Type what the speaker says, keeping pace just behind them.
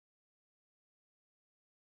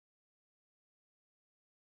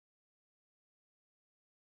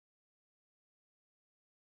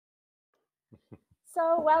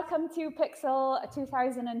So welcome to Piksel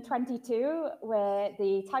 2022, where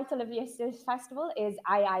the title of this year's festival is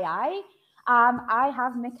I. I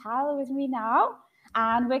have Michal with me now,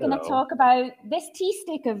 and we're going to talk about this tea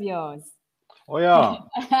stick of yours. Oh, yeah.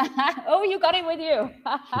 Oh, you got it with you.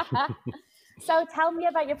 So tell me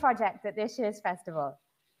about your project at this year's festival.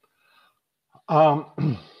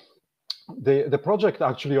 The project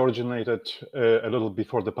actually originated a little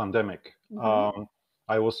before the pandemic.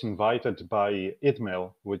 I was invited by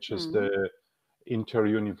IDMEL, which is the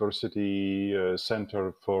Inter-University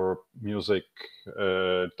Center for Music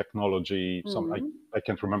Technology. I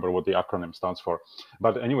can't remember what the acronym stands for.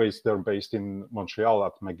 But anyways, they're based in Montreal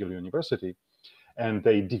at McGill University. And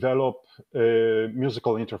they develop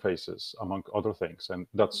musical interfaces, among other things. And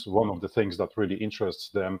that's one of the things that really interests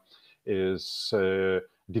them is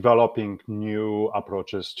developing new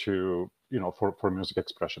approaches to, for music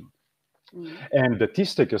expression. And the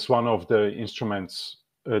T-Stick is one of the instruments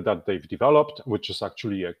that they've developed, which is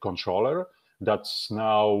actually a controller that's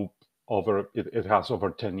now it has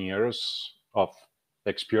over 10 years of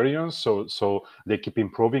experience. So they keep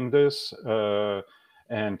improving this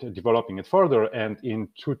and developing it further. And in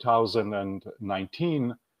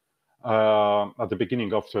 2019, at the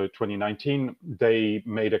beginning of 2019, they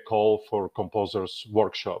made a call for composers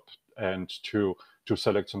workshop and to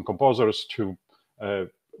select some composers to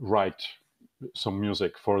write some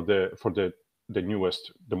music for the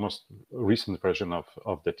most recent version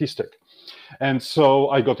of the T-Stick. And so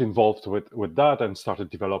I got involved with that and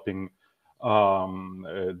started developing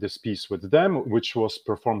this piece with them, which was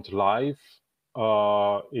performed live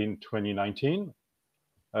in 2019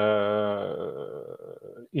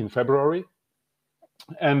 in February.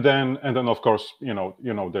 And then of course,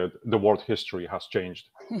 the world history has changed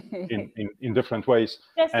in different ways.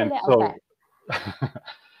 Just and a little so bit.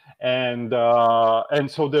 and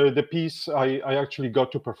so the piece I actually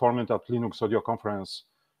got to perform it at Linux Audio Conference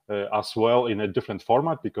as well, in a different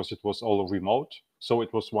format, because it was all remote. So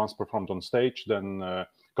it was once performed on stage, then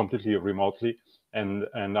completely remotely. And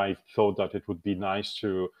I thought that it would be nice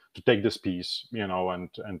to take this piece, and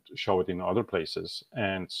show it in other places.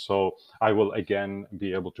 And so I will again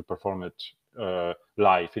be able to perform it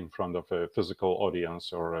live in front of a physical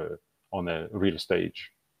audience or on a real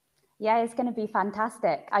stage. Yeah, it's going to be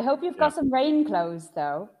fantastic. I hope you've got some rain clothes,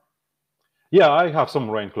 though. Yeah, I have some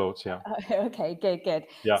rain clothes, yeah. Okay, good.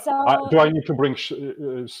 Yeah. So, do I need to bring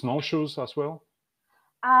snowshoes as well?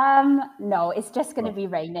 No, it's just going to be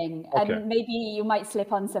raining, Okay. and maybe you might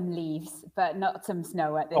slip on some leaves, but not some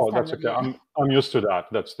snow at this time. Oh, that's okay. I'm used to that.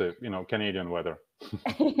 That's the Canadian weather.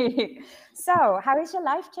 So, how has your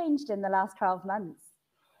life changed in the last 12 months?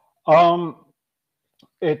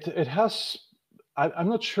 It has. I'm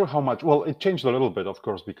not sure how much. Well, it changed a little bit, of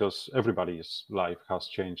course, because everybody's life has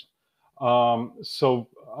changed.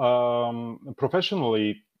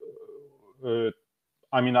 Professionally,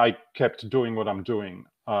 I kept doing what I'm doing,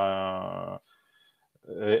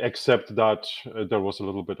 except that there was a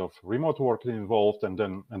little bit of remote work involved, and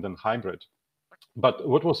then hybrid. But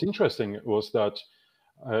what was interesting was that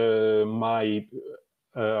my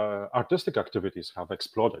artistic activities have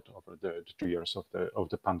exploded over the 2 years of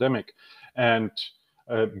the pandemic, and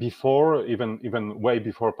before, even way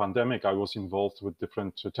before pandemic, I was involved with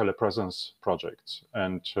different telepresence projects,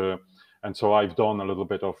 and so I've done a little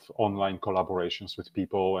bit of online collaborations with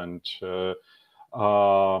people and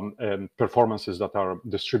performances that are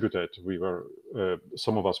distributed.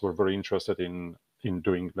 Some of us were very interested in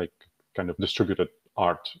doing like kind of distributed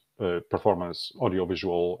art, performance,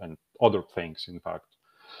 audiovisual, and other things, in fact.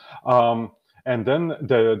 And then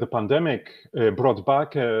the pandemic brought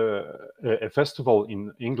back a festival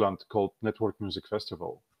in England called Network Music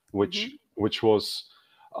Festival, which was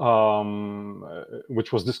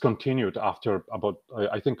discontinued after about,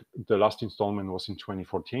 I think the last installment was in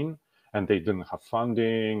 2014, and they didn't have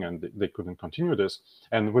funding and they couldn't continue this.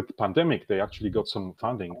 And with the pandemic, they actually got some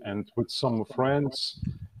funding, and with some friends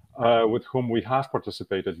with whom we have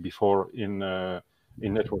participated before in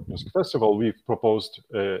Network Music Festival, we've proposed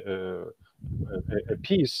a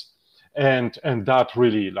piece, and that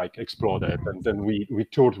really like exploded. And then we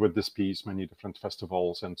toured with this piece many different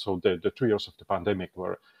festivals. And so the 2 years of the pandemic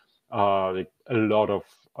were like a lot of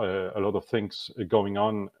things going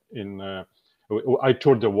on. I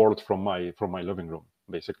toured the world from my living room,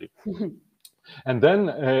 basically. And then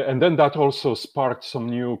that also sparked some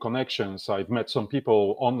new connections. I've met some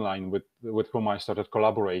people online with whom I started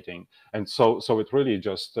collaborating, and so it really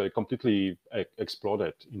just completely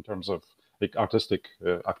exploded in terms of like artistic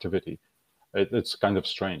activity. It's kind of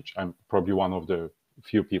strange. I'm probably one of the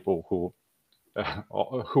few people who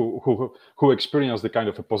experience the kind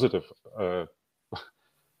of a positive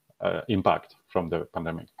impact from the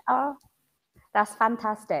pandemic. Oh, that's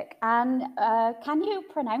fantastic. And can you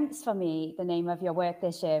pronounce for me the name of your work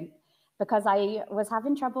this year? Because I was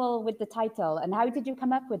having trouble with the title. And how did you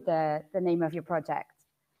come up with the name of your project?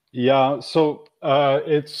 Yeah, so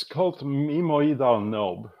it's called Mimoidal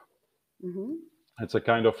Knob. Mm-hmm. It's a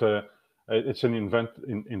kind of it's an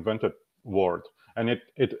invented word, and it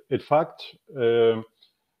in fact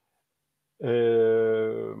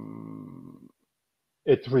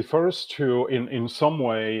it refers to in some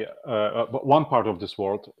way one part of this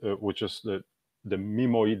word, which is the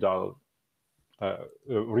mimoidal,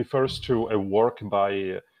 refers to a work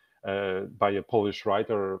by a Polish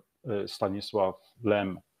writer, Stanisław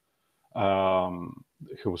Lem,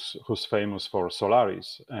 who's famous for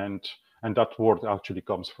Solaris, and that word actually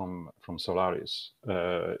comes from Solaris.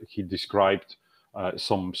 He described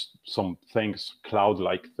some things,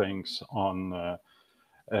 cloud-like things on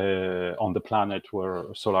the planet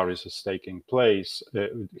where Solaris is taking place.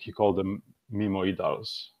 He called them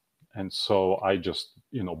mimoidals, and so I just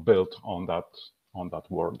built on that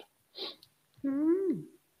word.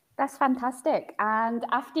 That's fantastic. And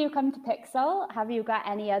after you come to Piksel, have you got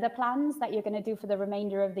any other plans that you're going to do for the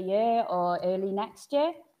remainder of the year or early next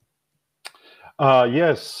year?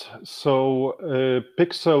 Yes. So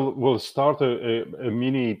Piksel will start a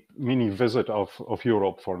mini visit of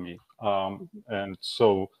Europe for me. And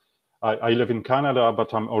so I live in Canada,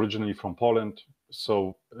 but I'm originally from Poland.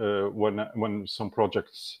 So when some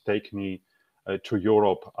projects take me to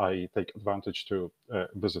Europe, I take advantage to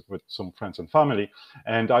visit with some friends and family.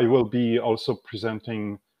 And I will be also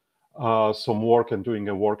presenting some work and doing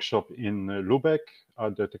a workshop in Lübeck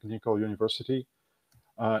at the Technical University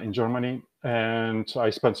in Germany. And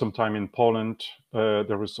I spent some time in Poland.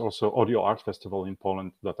 There is also Audio Art Festival in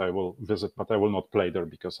Poland that I will visit, but I will not play there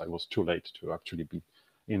because I was too late to actually be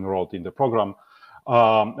enrolled in the program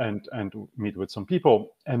and meet with some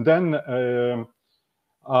people. And then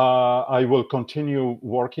I will continue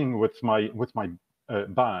working with my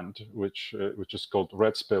band, which is called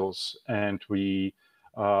Red Spills, and we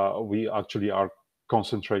actually are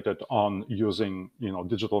concentrated on using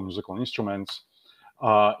digital musical instruments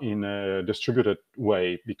in a distributed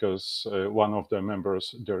way, because one of the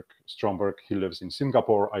members, Dirk Stromberg, he lives in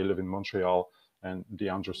Singapore, I live in Montreal, and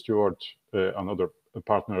DeAndre Stewart, another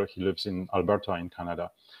partner, he lives in Alberta in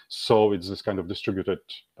Canada. So it's this kind of distributed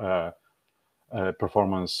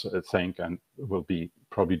performance thing, and we'll be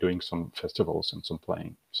probably doing some festivals and some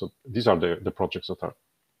playing. So these are the projects that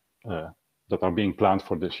are being planned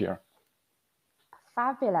for this year.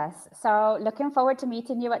 Fabulous. So looking forward to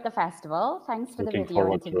meeting you at the festival. Thanks for the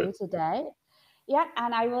video interview today. Yeah,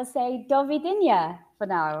 and I will say do widzenia for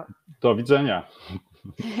now. Do widzenia.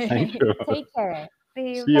 Thank you. Take care.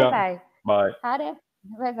 See you. See ya. Bye-bye. Bye. Ha det.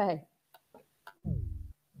 Bye-bye.